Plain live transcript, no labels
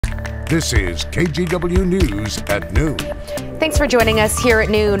This is KGW News at noon. Thanks for joining us here at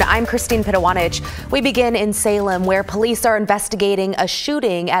noon. I'm Christine Pitawanich. We begin in Salem, where police are investigating a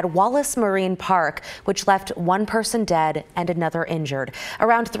shooting at Wallace Marine Park, which left one person dead and another injured.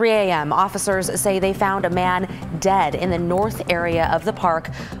 Around 3 a.m., officers say they found a man dead in the north area of the park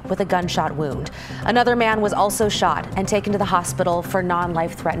with a gunshot wound. Another man was also shot and taken to the hospital for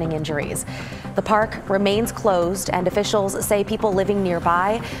non-life-threatening injuries. The park remains closed, and officials say people living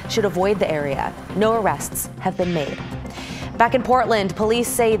nearby should avoid the area. No arrests have been made. Back in Portland, police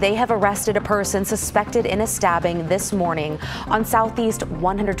say they have arrested a person suspected in a stabbing this morning on Southeast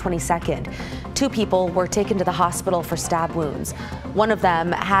 122nd. Two people were taken to the hospital for stab wounds. One of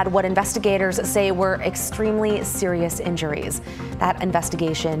them had what investigators say were extremely serious injuries. That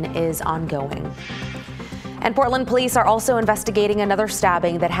investigation is ongoing. And Portland police are also investigating another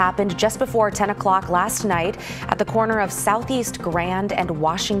stabbing that happened just before 10 o'clock last night at the corner of Southeast Grand and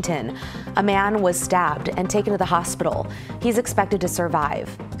Washington. A man was stabbed and taken to the hospital. He's expected to survive.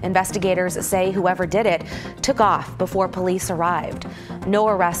 Investigators say whoever did it took off before police arrived. No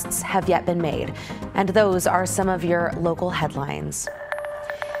arrests have yet been made. And those are some of your local headlines.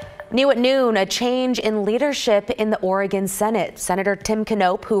 New at noon, a change in leadership in the Oregon Senate. Senator Tim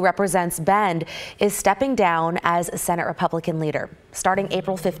Knopp, who represents Bend, is stepping down as Senate Republican leader. Starting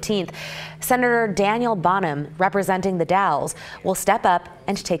April 15th, Senator Daniel Bonham, representing the Dalles, will step up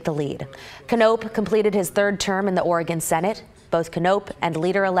and take the lead. Knopp completed his third term in the Oregon Senate. Both Knopp and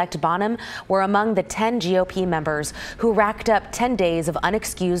leader-elect Bonham were among the 10 GOP members who racked up 10 days of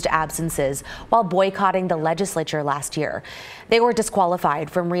unexcused absences while boycotting the legislature last year. They were disqualified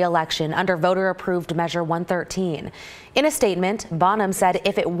from re-election under voter-approved Measure 113. In a statement, Bonham said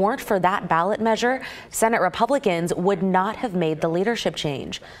if it weren't for that ballot measure, Senate Republicans would not have made the leadership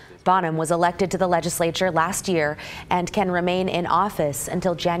change. Bonham was elected to the legislature last year and can remain in office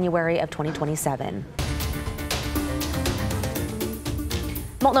until January of 2027.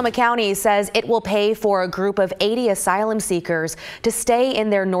 Multnomah County says it will pay for a group of 80 asylum seekers to stay in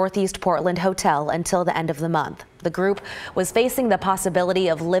their Northeast Portland hotel until the end of the month. The group was facing the possibility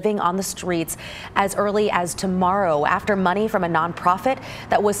of living on the streets as early as tomorrow after money from a nonprofit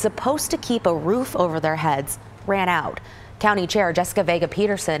that was supposed to keep a roof over their heads ran out. County Chair Jessica Vega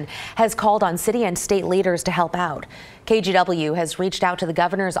Peterson has called on city and state leaders to help out. KGW has reached out to the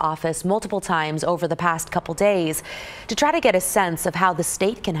governor's office multiple times over the past couple days to try to get a sense of how the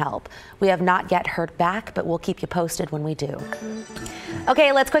state can help. We have not yet heard back, but we'll keep you posted when we do.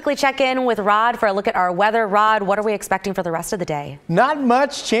 Okay, let's quickly check in with Rod for a look at our weather. Rod, what are we expecting for the rest of the day? Not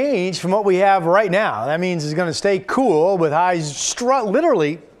much change from what we have right now. That means it's going to stay cool with highs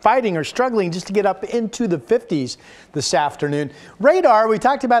literally fighting or struggling just to get up into the 50s this afternoon. Radar, we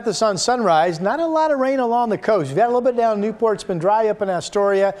talked about this on Sunrise. Not a lot of rain along the coast. We've had a little bit down in Newport. It's been dry up in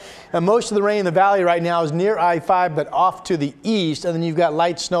Astoria. And most of the rain in the valley right now is near I-5, but off to the east. And then you've got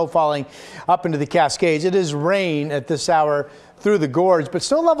light snow falling up into the Cascades. It is rain at this hour through the gorge, but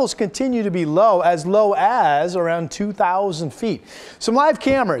snow levels continue to be low as around 2,000 feet. Some live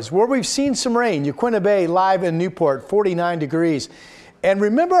cameras where we've seen some rain. Uquinta Bay live in Newport, 49 degrees. And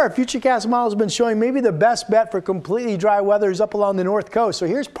remember, our Futurecast model has been showing maybe the best bet for completely dry weather is up along the north coast. So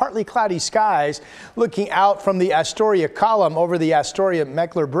here's partly cloudy skies looking out from the Astoria column over the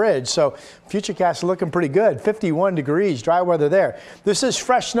Astoria-Meckler Bridge. So Futurecast is looking pretty good. 51 degrees, dry weather there. This is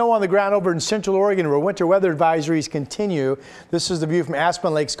fresh snow on the ground over in Central Oregon where winter weather advisories continue. This is the view from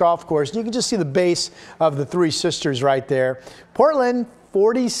Aspen Lakes Golf Course. You can just see the base of the Three Sisters right there. Portland,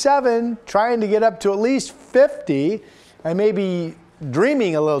 47, trying to get up to at least 50. I may be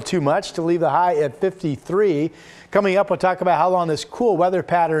dreaming a little too much to leave the high at 53. Coming up, we'll talk about how long this cool weather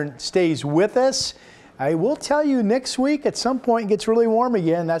pattern stays with us. I will tell you next week at some point it gets really warm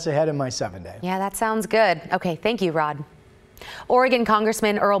again. That's ahead of my 7-day. Yeah, that sounds good. Okay, thank you, Rod. Oregon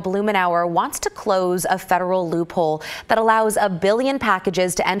Congressman Earl Blumenauer wants to close a federal loophole that allows 1 billion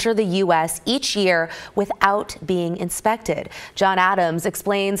packages to enter the U.S. each year without being inspected. John Adams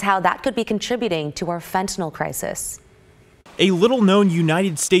explains how that could be contributing to our fentanyl crisis. A little-known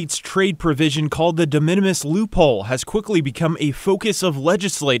United States trade provision called the de minimis loophole has quickly become a focus of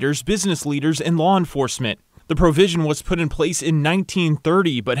legislators, business leaders, and law enforcement. The provision was put in place in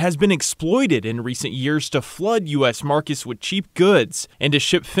 1930 but has been exploited in recent years to flood U.S. markets with cheap goods and to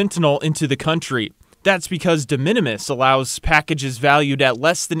ship fentanyl into the country. That's because de minimis allows packages valued at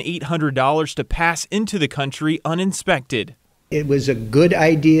less than $800 to pass into the country uninspected. It was a good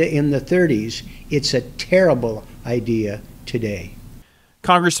idea in the 30s. It's a terrible idea today.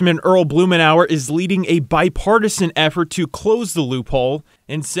 Congressman Earl Blumenauer is leading a bipartisan effort to close the loophole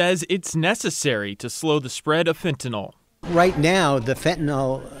and says it's necessary to slow the spread of fentanyl. Right now, the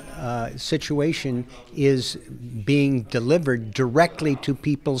fentanyl situation is being delivered directly to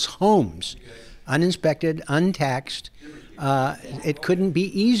people's homes, uninspected, untaxed. It couldn't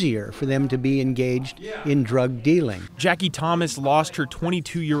be easier for them to be engaged in drug dealing. Jackie Thomas lost her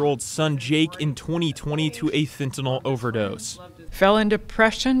 22-year-old son Jake in 2020 to a fentanyl overdose. Fell into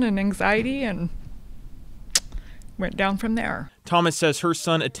depression and anxiety and went down from there. Thomas says her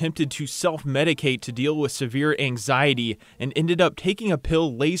son attempted to self-medicate to deal with severe anxiety and ended up taking a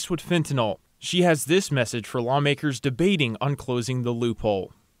pill laced with fentanyl. She has this message for lawmakers debating on closing the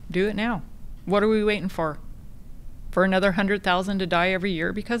loophole. Do it now. What are we waiting for? For another 100,000 to die every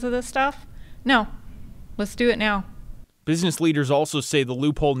year because of this stuff? No. Let's do it now. Business leaders also say the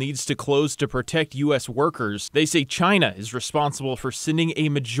loophole needs to close to protect U.S. workers. They say China is responsible for sending a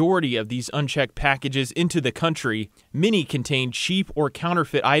majority of these unchecked packages into the country. Many contain cheap or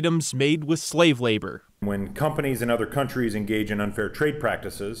counterfeit items made with slave labor. When companies in other countries engage in unfair trade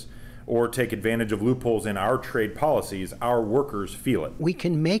practices or take advantage of loopholes in our trade policies, our workers feel it. We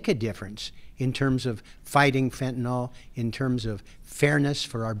can make a difference in terms of fighting fentanyl, in terms of fairness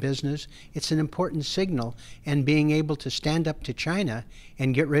for our business. It's an important signal, and being able to stand up to China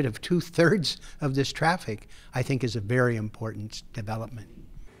and get rid of 2/3 of this traffic, I think, is a very important development.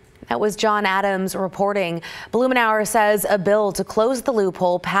 That was John Adams reporting. Blumenauer says a bill to close the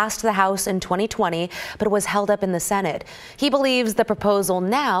loophole passed the House in 2020, but was held up in the Senate. He believes the proposal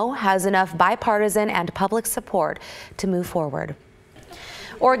now has enough bipartisan and public support to move forward.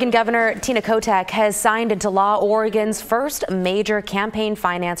 Oregon Governor Tina Kotek has signed into law Oregon's first major campaign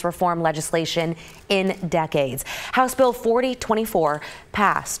finance reform legislation in decades. House Bill 4024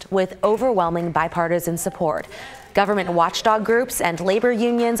 passed with overwhelming bipartisan support. Government watchdog groups and labor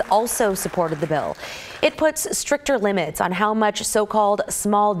unions also supported the bill. It puts stricter limits on how much so-called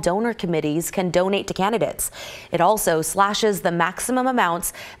small donor committees can donate to candidates. It also slashes the maximum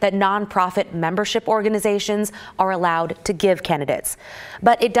amounts that nonprofit membership organizations are allowed to give candidates.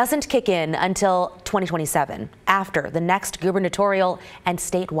 But it doesn't kick in until 2027, after the next gubernatorial and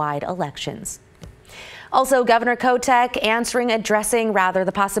statewide elections. Also, Governor Kotek addressing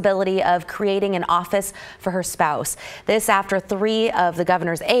the possibility of creating an office for her spouse. This after 3 of the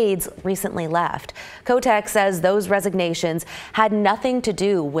governor's aides recently left. Kotek says those resignations had nothing to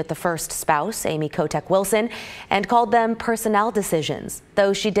do with the first spouse, Amy Kotek Wilson, and called them personnel decisions,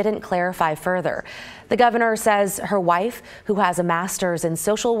 though she didn't clarify further. The governor says her wife, who has a master's in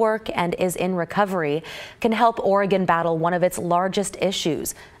social work and is in recovery, can help Oregon battle one of its largest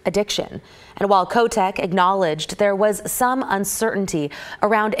issues, addiction. And while Kotek acknowledged there was some uncertainty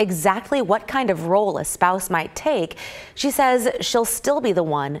around exactly what kind of role a spouse might take, she says she'll still be the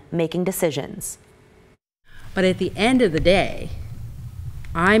one making decisions. But at the end of the day,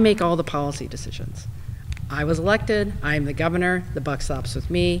 I make all the policy decisions. I was elected, I'm the governor, the buck stops with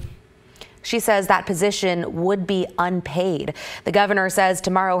me. She says that position would be unpaid. The governor says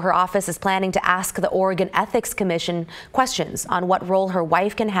tomorrow her office is planning to ask the Oregon Ethics Commission questions on what role her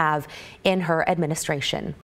wife can have in her administration.